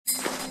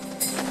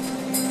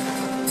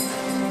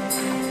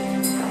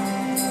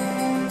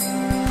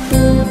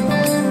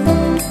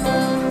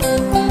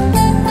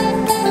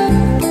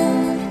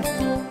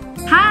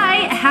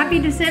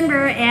happy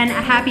December and a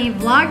happy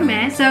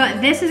Vlogmas. So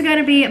this is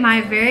gonna be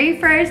my very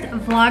first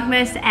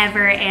Vlogmas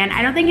ever, and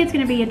I don't think it's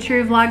gonna be a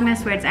true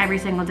Vlogmas where it's every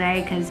single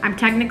day, because I'm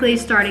technically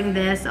starting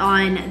this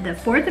on the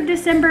 4th of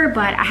December,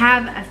 but I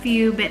have a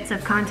few bits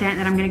of content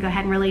that I'm gonna go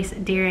ahead and release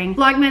during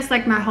Vlogmas,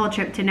 like my whole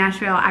trip to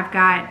Nashville. I've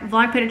got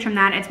vlog footage from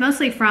that. It's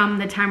mostly from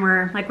the time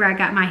where I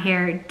got my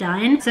hair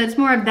done. So it's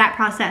more of that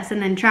process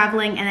and then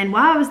traveling. And then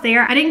while I was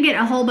there, I didn't get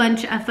a whole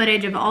bunch of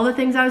footage of all the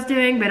things I was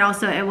doing, but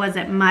also it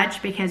wasn't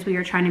much because we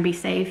were trying to be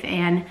safe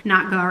and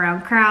not go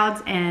around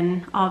crowds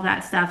and all of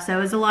that stuff. So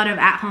it was a lot of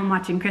at home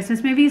watching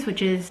Christmas movies,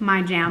 which is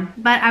my jam.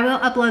 But I will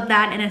upload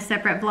that in a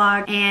separate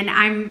vlog, and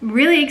I'm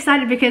really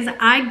excited because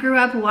I grew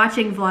up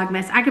watching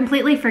Vlogmas. I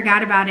completely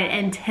forgot about it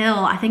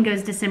until I think it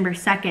was December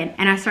 2nd,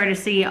 and I started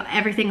to see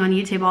everything on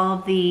YouTube, all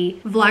of the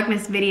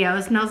Vlogmas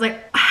videos, and I was like,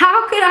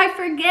 how could I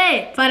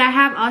forget? But I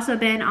have also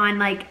been on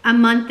like a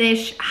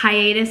month-ish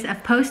hiatus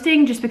of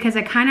posting just because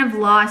I kind of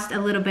lost a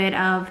little bit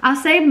of, I'll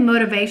say,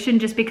 motivation,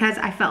 just because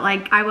I felt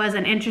like I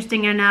wasn't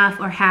interesting enough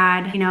or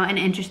had, you know, an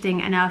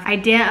interesting enough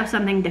idea of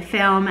something to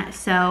film.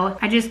 So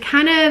I just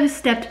kind of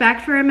stepped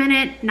back for a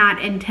minute,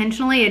 not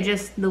intentionally, it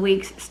just, the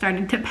weeks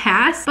started to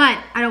pass, but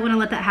I don't want to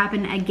let that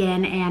happen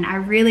again, and I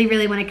really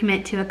want to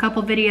commit to a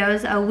couple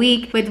videos a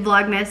week with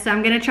Vlogmas. So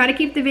I'm going to try to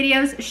keep the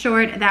videos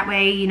short, that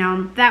way, you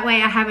know, that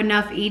way I have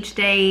enough each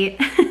day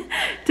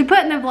to put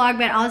in the vlog,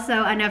 but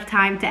also enough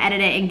time to edit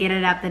it and get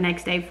it up the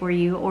next day for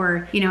you,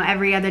 or, you know,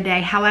 every other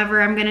day,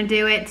 however I'm gonna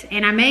do it.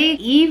 And I may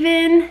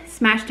even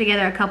smash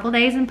together a couple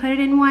days and put it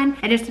in one.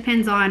 It just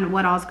depends on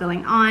what all's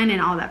going on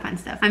and all that fun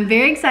stuff. I'm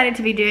very excited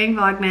to be doing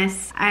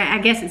Vlogmas. I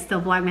guess it's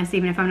still Vlogmas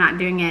even if I'm not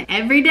doing it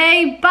every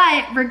day,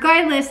 but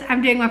regardless,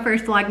 I'm doing my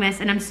first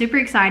Vlogmas and I'm super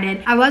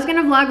excited. I was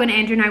gonna vlog when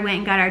Andrew and I went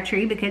and got our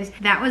tree, because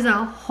that was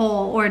a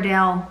whole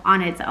ordeal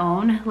on its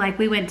own. Like,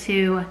 we went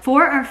to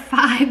 4 or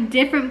 5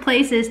 different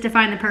places to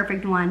find the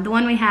perfect one. The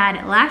one we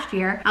had last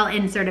year, I'll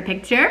insert a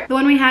picture. The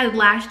one we had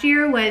last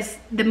year was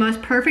the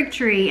most perfect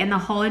tree in the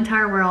whole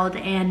entire world,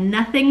 and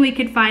nothing we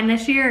could find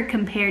this year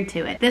compared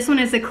to it. This one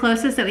is the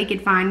closest that we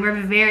could find. We're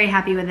very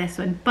happy with this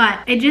one, but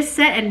it just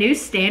set a new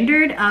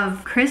standard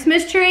of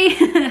Christmas tree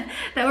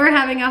that we're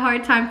having a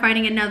hard time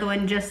finding another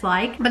one just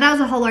like. But that was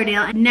a whole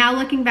ordeal. And now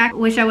looking back,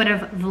 wish I would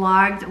have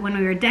vlogged when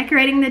we were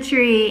decorating the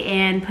tree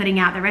and putting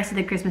out the rest of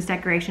the Christmas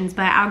decorations,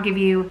 but I'll give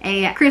you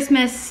a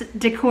Christmas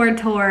decor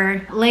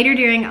tour later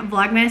during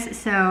Vlogmas,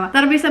 so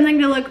that'll be something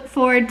to look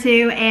forward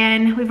to.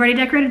 And we've already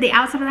decorated the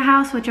outside of the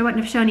house, which I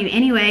wouldn't have shown you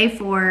anyway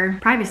for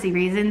privacy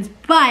reasons,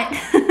 but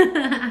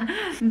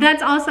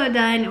that's also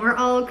done. We're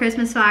all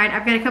Christmas-fied.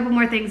 I've got a couple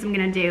more things I'm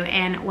gonna do,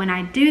 and when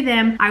I do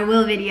them, I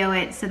will video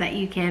it so that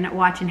you can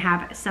watch and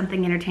have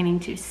something entertaining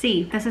to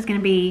see. This is gonna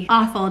be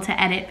awful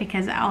to edit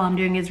because all I'm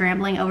doing is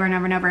rambling over and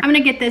over and over. I'm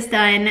gonna get this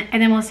done,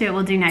 and then we'll see what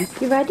we'll do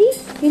next. You ready?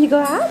 You gonna go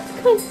out?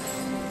 Come on.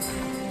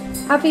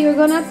 Happy we're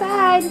going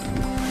outside.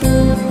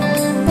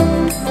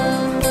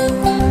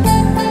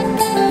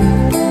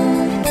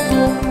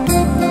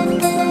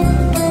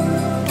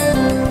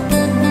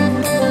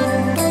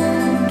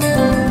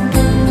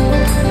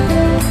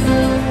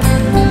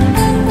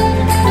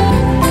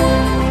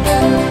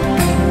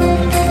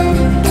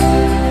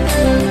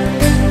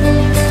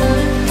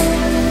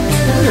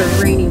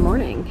 Rainy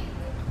morning.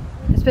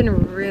 It's been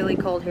really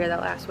cold here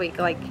that last week,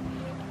 like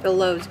the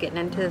lows getting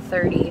into the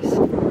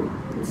 30s.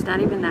 It's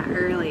not even that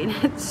early and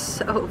it's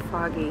so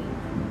foggy.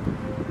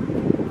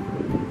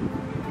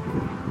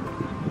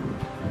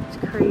 It's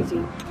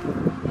crazy.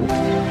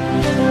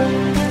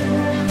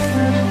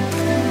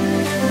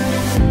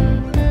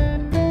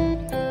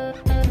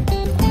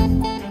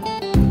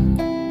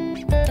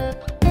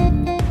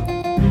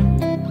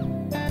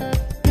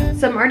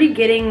 So I'm already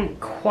getting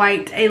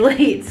quite a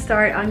late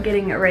start on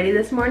getting it ready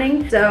this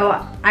morning. So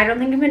I don't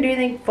think I'm gonna do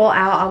anything full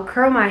out. I'll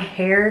curl my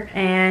hair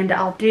and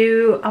I'll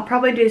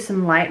probably do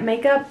some light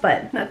makeup,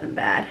 but nothing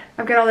bad.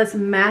 I've got all this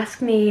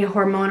maskne,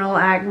 hormonal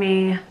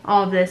acne,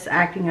 all of this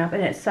acting up,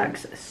 and it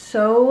sucks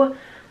so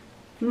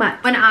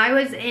much. When I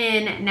was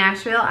in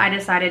Nashville, I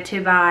decided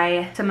to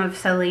buy some of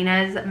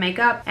Selena's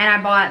makeup, and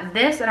I bought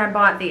this and I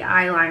bought the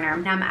eyeliner.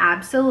 And I'm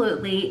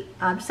absolutely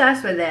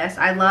obsessed with this.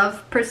 I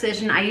love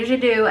precision. I usually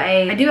do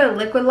I do a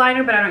liquid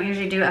liner, but I don't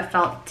usually do a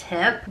felt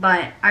tip,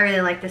 but I really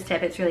like this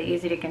tip. It's really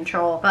easy to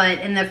control, but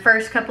in the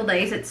first couple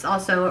days it's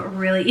also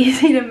really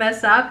easy to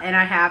mess up, and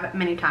I have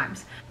many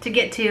times. To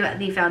get to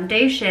the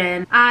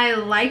foundation, I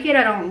like it,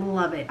 I don't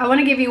love it. I want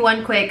to give you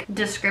one quick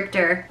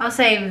descriptor. I'll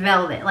say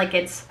velvet. Like,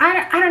 it's,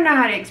 I don't know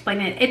how to explain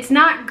it. It's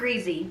not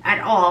greasy at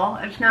all.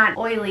 It's not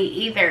oily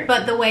either,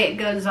 but the way it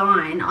goes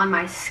on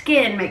my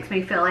skin makes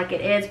me feel like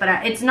it is,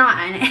 but it's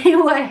not in any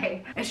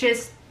way. It's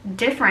just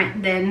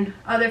different than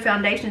other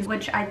foundations,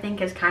 which I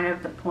think is kind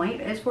of the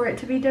point, is for it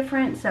to be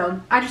different.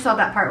 So I just thought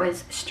that part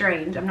was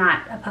strange. I'm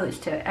not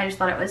opposed to it. I just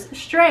thought it was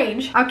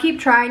strange. I'll keep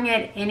trying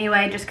it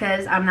anyway, just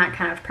because I'm that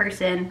kind of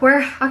person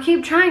where I'll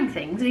keep trying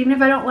things. Even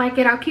if I don't like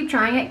it, I'll keep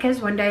trying it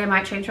because one day I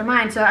might change my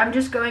mind. So I'm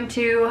just going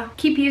to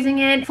keep using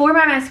it. For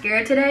my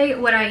mascara today,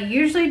 what I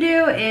usually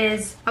do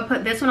is I'll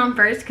put this one on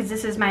first because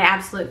this is my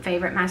absolute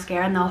favorite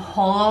mascara in the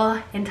whole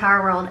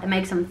entire world. It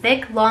makes them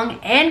thick, long,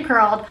 and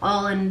curled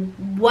all in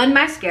one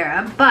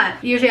mascara.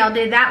 But usually I'll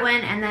do that one,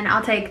 and then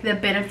I'll take the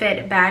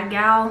Benefit Bad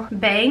Gal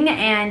Bang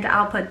and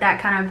I'll put that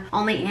kind of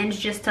on the ends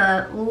just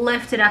to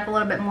lift it up a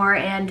little bit more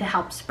and to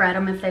help spread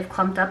them if they've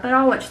clumped up at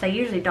all, which they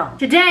usually don't.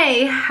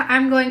 Today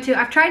I'm going to,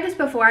 I've tried this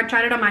before. I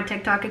tried it on my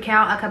TikTok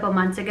account a couple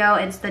months ago.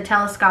 It's the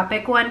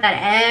telescopic one that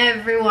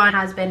everyone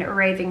has been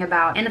raving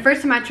about. And the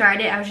first time I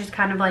tried it, I was just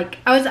kind of like,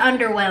 I was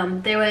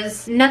underwhelmed. There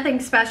was nothing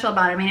special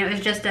about it. I mean, it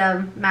was just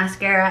a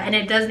mascara, and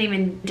it doesn't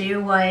even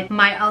do what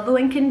my other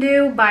one can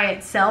do by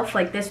itself.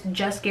 Like, this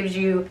just gives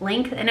you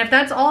length, and if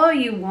that's all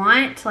you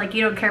want, like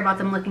you don't care about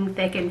them looking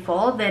thick and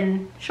full,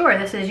 then sure,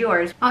 this is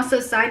yours. Also,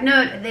 side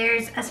note,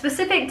 there's a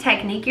specific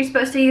technique you're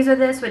supposed to use with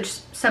this, which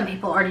some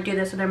people already do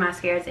this with their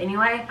mascaras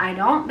anyway. I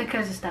don't,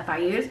 because the stuff I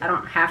use, I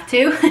don't have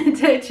to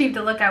to achieve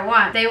the look I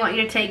want. They want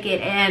you to take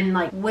it and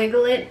like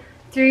wiggle it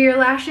through your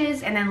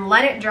lashes and then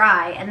let it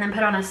dry and then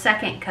put on a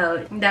second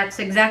coat. That's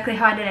exactly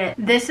how I did it.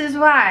 This is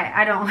why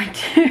I don't like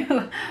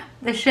to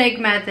the shake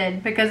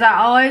method, because I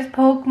always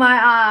poke my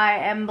eye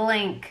and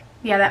blink.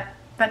 Yeah,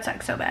 that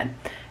sucks so bad.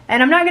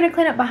 And I'm not gonna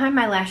clean up behind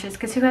my lashes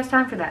because who has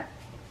time for that?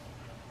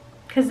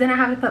 Because then I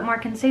have to put more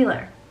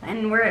concealer,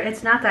 and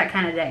it's not that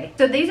kind of day.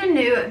 So these are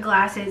new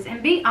glasses,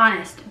 and be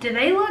honest, do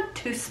they look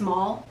too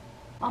small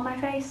on my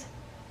face?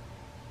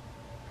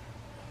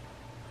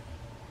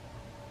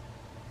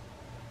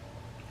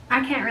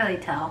 I can't really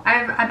tell.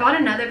 I bought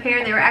another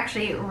pair. They were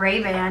actually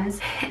Ray-Bans,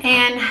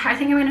 and I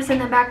think I'm gonna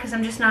send them back because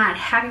I'm just not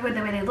happy with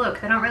the way they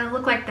look. They don't really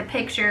look like the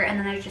picture, and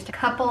then there's just a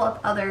couple of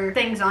other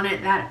things on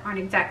it that aren't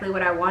exactly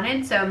what I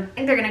wanted, so I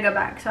think they're gonna go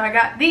back. So I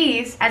got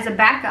these as a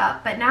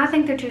backup, but now I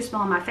think they're too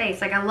small on my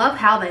face. Like, I love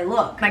how they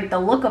look. Like, the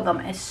look of them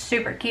is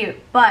super cute,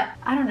 but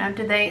I don't know,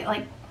 do they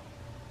like,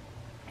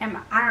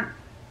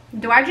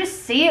 do I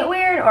just see it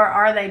weird, or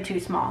are they too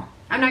small?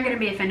 I'm not gonna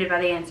be offended by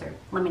the answer.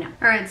 Let me know.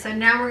 All right, so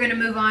now we're gonna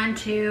move on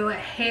to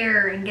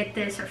hair and get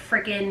this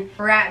freaking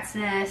rat's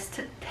nest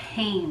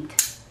tamed.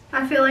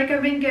 I feel like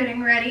I've been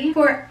getting ready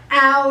for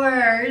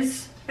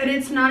hours, and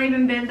it's not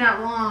even been that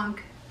long,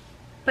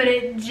 but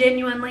it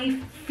genuinely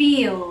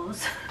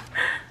feels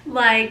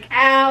like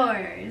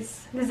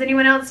hours. Does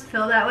anyone else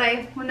feel that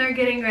way when they're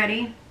getting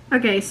ready?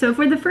 Okay, so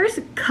for the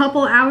first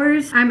couple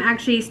hours, I'm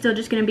actually still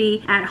just gonna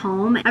be at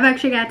home. I've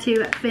actually got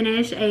to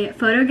finish a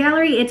photo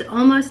gallery. It's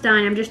almost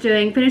done. I'm just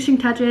doing finishing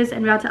touches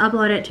and about to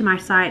upload it to my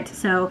site.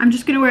 So I'm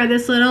just gonna wear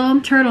this little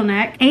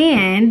turtleneck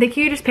and the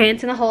cutest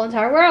pants in the whole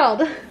entire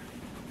world.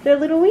 They're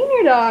little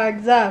wiener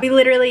dogs. We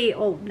literally,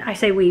 oh, I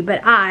say we,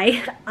 but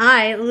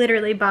I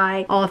literally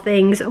buy all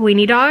things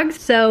weenie dogs.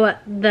 So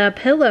the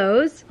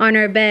pillows on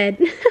our bed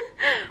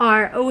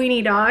are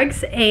weenie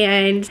dogs,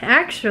 and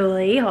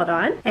actually, hold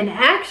on, and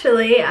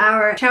actually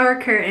our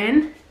shower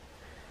curtain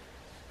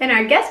in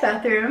our guest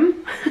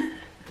bathroom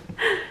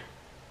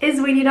is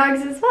weenie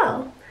dogs as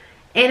well.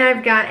 And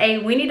I've got a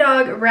weenie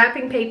dog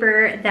wrapping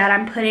paper that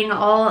I'm putting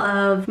all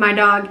of my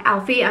dog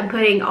Alfie. I'm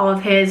putting all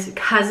of his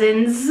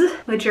cousins,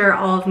 which are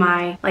all of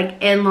my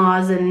like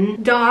in-laws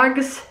and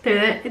dogs.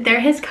 They're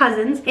his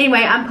cousins. Anyway,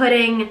 I'm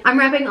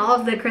wrapping all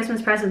of the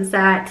Christmas presents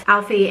that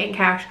Alfie and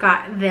Cash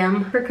got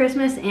them for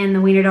Christmas in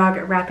the wiener dog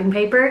wrapping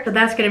paper. So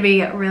that's gonna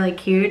be really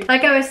cute.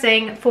 Like I was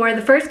saying, for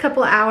the first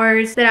couple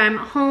hours that I'm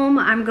home,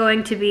 I'm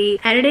going to be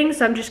editing.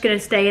 So I'm just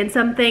gonna stay in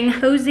something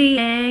cozy,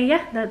 and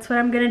yeah, that's what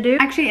I'm gonna do.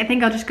 Actually, I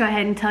think I'll just go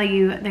ahead and tell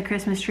you the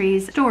Christmas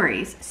trees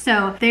stories.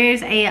 So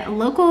there's a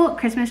local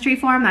Christmas tree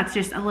farm that's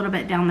just a little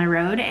bit down the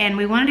road, and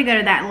we wanted to go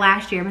to that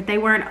last year, but they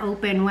weren't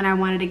open when I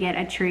wanted to get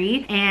a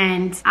tree.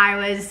 And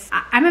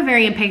I'm a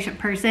very impatient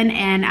person,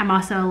 and I'm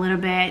also a little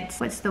bit,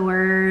 what's the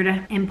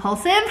word,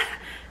 impulsive.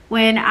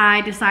 When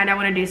I decide I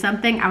want to do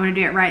something, I want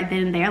to do it right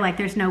then and there. Like,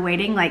 there's no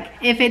waiting. Like,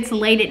 if it's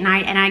late at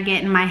night and I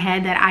get in my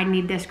head that I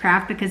need this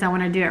craft because I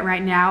want to do it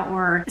right now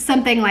or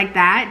something like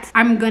that,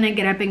 I'm gonna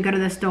get up and go to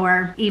the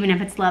store even if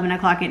it's 11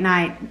 o'clock at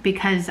night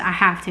because I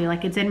have to.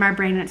 Like, it's in my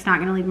brain and it's not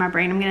gonna leave my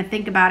brain. I'm gonna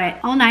think about it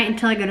all night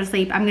until I go to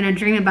sleep. I'm gonna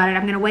dream about it.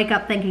 I'm gonna wake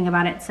up thinking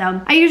about it.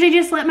 So I usually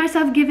just let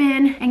myself give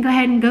in and go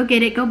ahead and go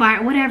get it, go buy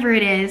it, whatever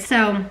it is.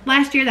 So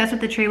last year, that's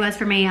what the tree was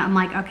for me. I'm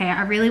like, okay,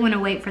 I really want to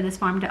wait for this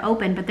farm to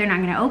open, but they're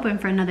not gonna open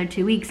for another another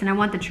 2 weeks and I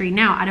want the tree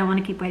now. I don't want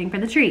to keep waiting for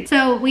the tree.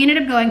 So we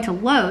ended up going to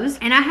Lowe's,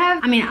 and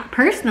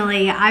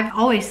personally, I've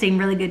always seen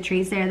really good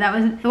trees there. That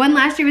was the one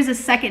last year was the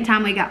second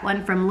time we got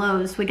one from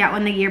Lowe's. We got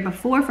one the year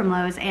before from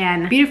Lowe's,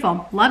 and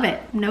beautiful, love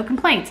it, no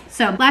complaints.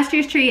 So last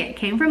year's tree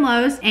came from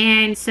Lowe's,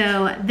 and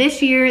so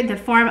this year the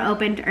farm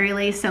opened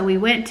early, so we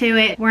went to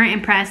it. Weren't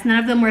impressed. None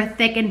of them were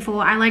thick and full.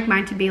 I like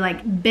mine to be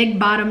like big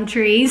bottom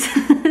trees.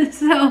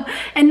 So,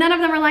 and none of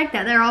them are like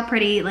that. They're all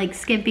pretty like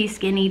skimpy,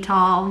 skinny,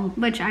 tall,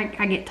 which I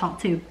get tall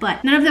too,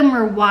 but none of them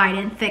were wide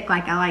and thick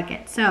like I like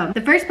it. So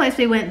the first place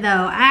we went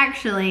though,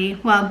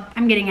 well,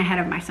 I'm getting ahead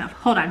of myself.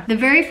 Hold on. The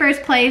very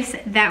first place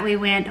that we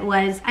went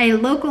was a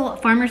local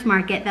farmer's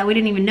market that we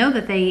didn't even know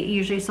that they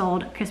usually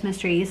sold Christmas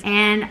trees.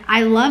 And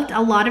I loved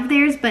a lot of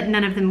theirs, but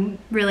none of them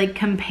really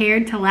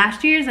compared to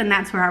last year's. And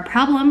that's where our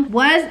problem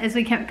was, as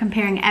we kept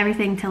comparing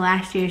everything to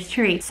last year's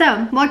tree.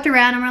 So walked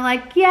around and we're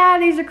like, yeah,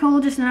 these are cool,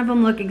 just none of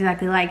them look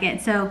exactly like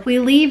it. So we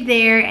leave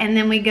there and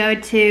then we go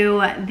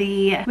to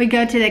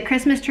the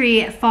Christmas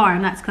tree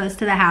farm that's close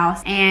to the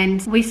house,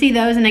 and we see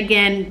those, and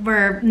again,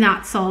 we're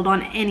not sold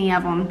on any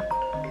of them.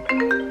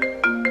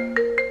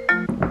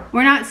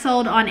 We're not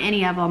sold on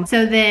any of them.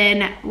 So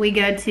then we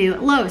go to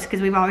Lowe's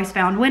because we've always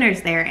found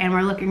winners there, and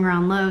we're looking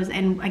around Lowe's,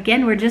 and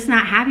again, we're just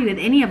not happy with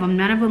any of them.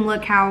 None of them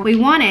look how we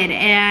wanted.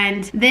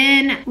 And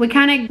then we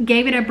kind of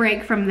gave it a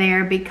break from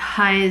there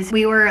because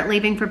we were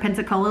leaving for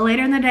Pensacola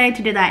later in the day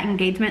to do that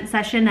engagement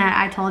session that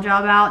I told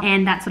y'all about,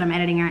 and that's what I'm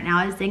editing right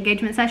now is the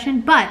engagement session.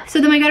 But so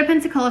then we go to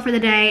Pensacola for the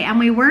day, and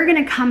we were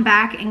gonna come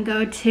back and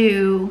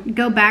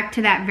go back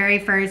to that very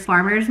first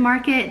farmer's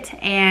market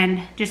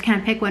and just kind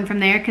of pick one from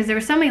there because there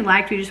was some we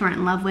liked, we just weren't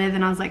in love with,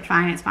 and I was like,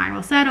 fine, it's fine,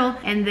 we'll settle.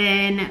 And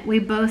then we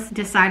both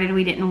decided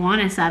we didn't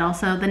want to settle.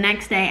 So the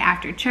next day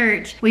after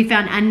church, we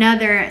found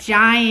another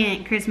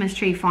giant Christmas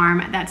tree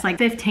farm that's like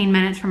 15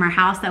 minutes from our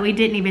house that we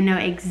didn't even know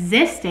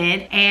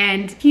existed,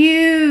 and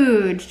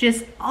huge,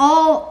 just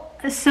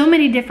so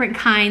many different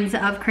kinds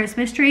of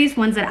Christmas trees,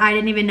 ones that I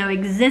didn't even know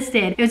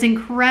existed. It was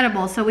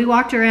incredible. So we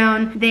walked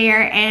around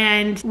there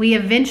and we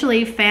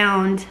eventually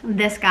found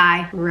this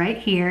guy right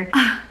here.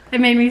 It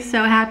made me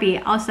so happy.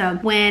 Also,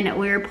 when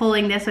we were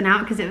pulling this one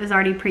out, because it was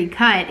already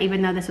pre-cut,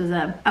 even though this was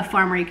a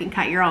farm where you can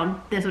cut your own,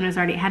 this one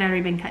had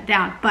already been cut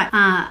down. But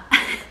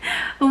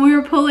when we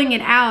were pulling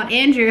it out,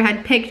 Andrew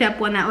had picked up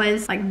one that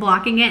was like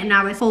blocking it, and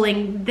I was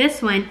pulling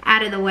this one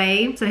out of the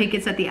way so he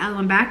could set the other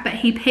one back, but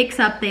he picks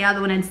up the other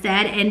one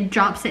instead and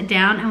drops it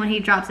down. And when he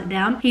drops it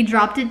down, he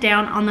dropped it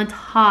down on the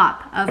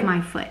top of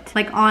my foot,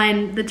 like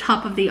on the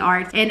top of the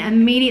arch. And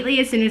immediately,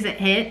 as soon as it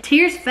hit,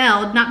 tears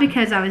fell, not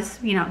because I was,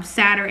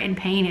 sad or in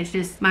pain. It's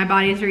just my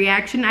body's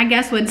reaction, I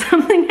guess, when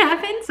something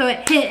happens. So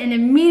it hit, and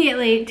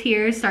immediately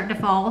tears start to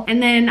fall,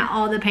 and then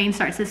all the pain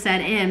starts to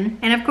set in.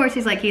 And of course,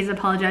 he's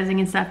apologizing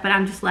and stuff, but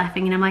I'm just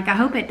laughing, and I'm like, I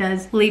hope it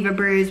does leave a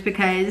bruise,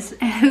 because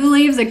who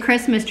leaves a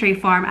Christmas tree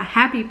farm, a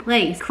happy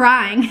place,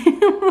 crying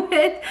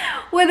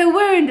with a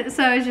wound?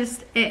 So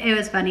it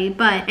was funny,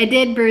 but it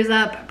did bruise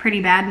up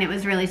pretty bad, and it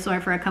was really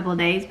sore for a couple of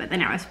days, but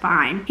then it was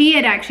fine. He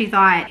had actually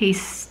thought he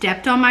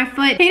stepped on my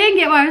foot. He didn't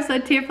get why I was so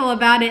tearful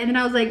about it, and then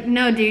I was like,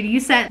 no dude, you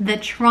set the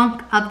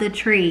trunk of the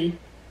tree,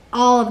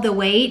 all of the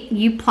weight,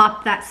 you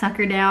plopped that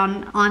sucker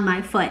down on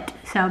my foot.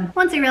 So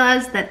once he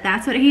realized that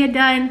that's what he had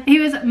done, he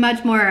was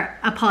much more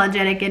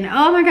apologetic and,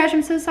 oh my gosh,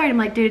 I'm so sorry. I'm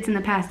like, dude, it's in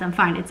the past, I'm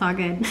fine, it's all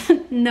good.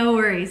 No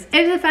worries.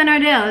 It was a fun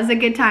ordeal, it was a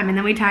good time. And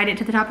then we tied it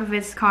to the top of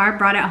his car,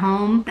 brought it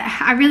home.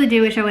 I really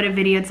do wish I would have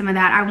videoed some of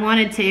that. I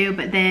wanted to,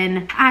 but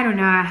then, I don't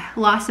know,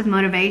 loss of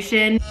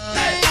motivation.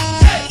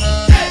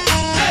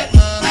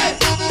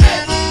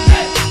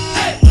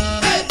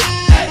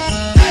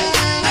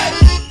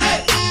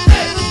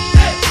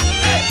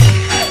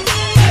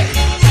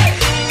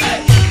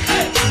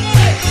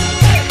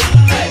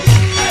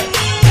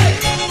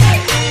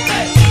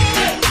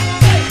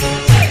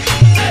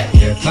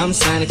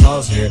 Santa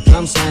Claus, here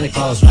comes Santa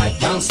Claus, right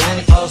down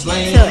Santa Claus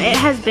Lane. So it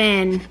has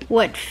been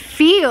what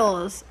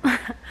feels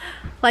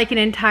like an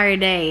entire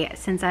day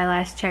since I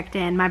last checked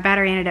in. My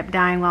battery ended up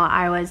dying while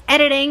I was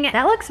editing.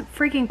 That looks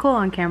freaking cool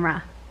on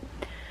camera.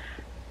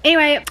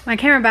 Anyway, my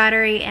camera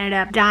battery ended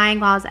up dying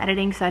while I was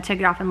editing, so I took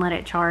it off and let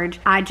it charge.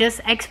 I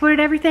just exported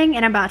everything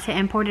and I'm about to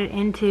import it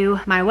into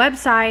my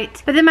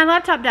website, but then my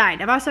laptop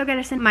died. I've also got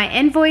to send my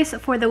invoice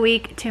for the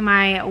week to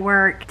my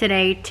work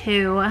today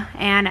too,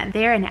 and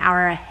they're an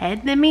hour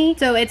ahead than me.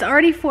 So it's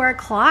already 4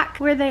 o'clock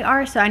where they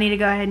are, so I need to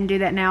go ahead and do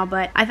that now,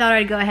 but I thought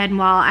I'd go ahead and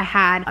while I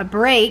had a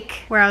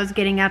break where I was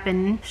getting up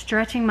and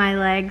stretching my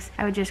legs,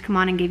 I would just come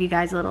on and give you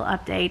guys a little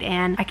update.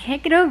 And I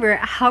can't get over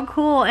how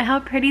cool and how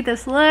pretty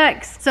this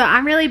looks. So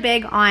I'm really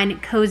big on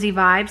cozy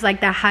vibes, like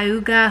the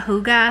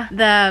hygge,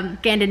 the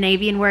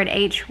Scandinavian word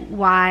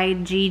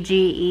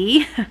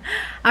Hygge.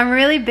 I'm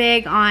really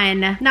big on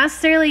not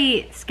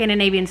necessarily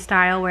Scandinavian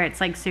style where it's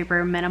like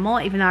super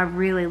minimal, even though I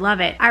really love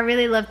it. I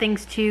really love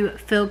things to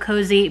feel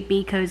cozy,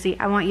 be cozy.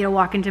 I want you to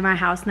walk into my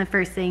house and the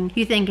first thing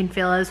you think and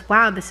feel is,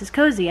 wow, this is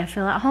cozy. I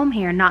feel at home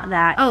here. Not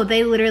that, oh,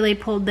 they literally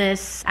pulled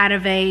this out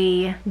of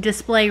a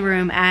display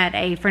room at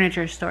a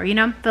furniture store, you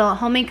know? Feel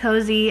homey,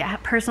 cozy,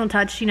 personal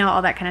touch, you know,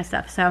 all that kind of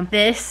stuff. So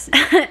this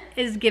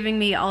is giving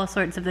me all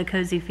sorts of the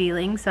cozy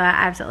feeling. So I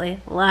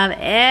absolutely love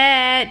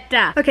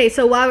it. Okay,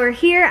 so while we're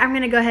here, I'm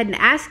gonna go ahead and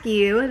ask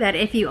you that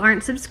if you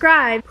aren't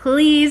subscribed,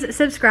 please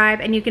subscribe,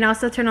 and you can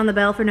also turn on the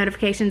bell for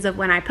notifications of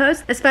when I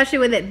post, especially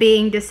with it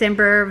being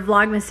December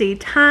Vlogmasy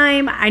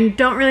time. I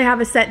don't really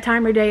have a set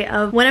time or day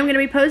of when I'm gonna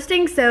be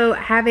posting, so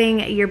having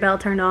your bell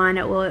turned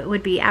on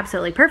would be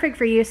absolutely perfect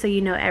for you, so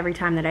you know every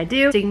time that I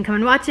do, so you can come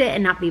and watch it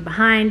and not be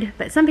behind.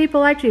 But some people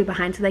like to be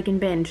behind so they can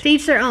binge. To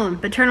each their own,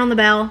 but turn on the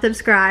bell,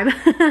 subscribe.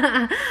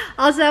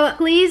 Also,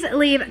 please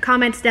leave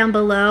comments down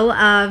below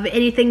of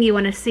anything you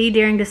want to see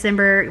during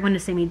December, you want to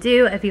see me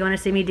do. If you want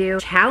to see me do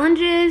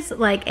challenges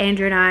like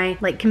Andrew and I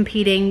like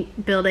competing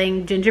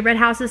building gingerbread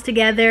houses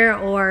together,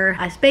 or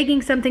us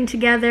baking something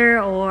together,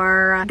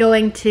 or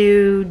going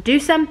to do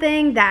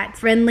something that's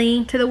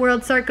friendly to the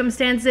world's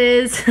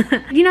circumstances,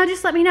 you know,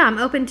 just let me know. I'm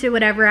open to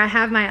whatever. I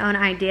have my own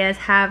ideas,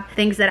 have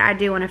things that I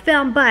do want to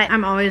film, but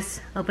I'm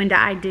always open to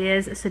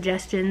ideas,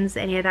 suggestions,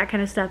 any of that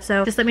kind of stuff.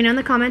 So just let me know in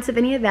the comments of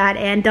any of that,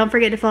 and don't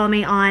forget to follow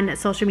me on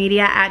social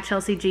media at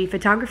Chelsea G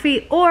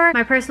Photography, or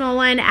my personal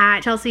one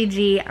at Chelsea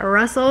G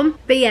Russell.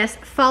 But yes,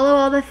 follow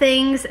all the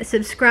things,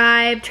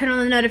 subscribe, turn on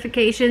the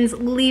notifications,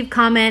 leave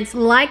comments,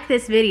 like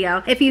this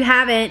video. If you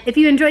haven't, if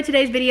you enjoyed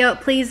today's video,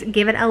 please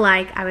give it a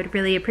like. I would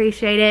really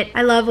appreciate it.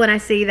 I love when I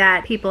see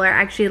that people are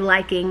actually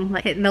liking,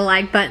 like hitting the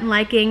like button,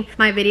 liking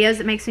my videos.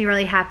 It makes me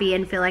really happy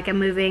and feel like I'm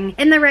moving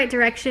in the right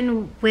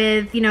direction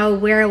with, you know,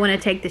 where I want to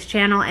take this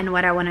channel and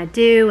what I want to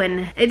do,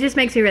 and it just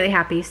makes me really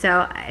happy.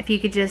 So if you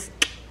could just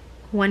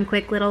one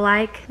quick little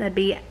like, that'd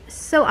be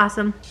so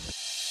awesome.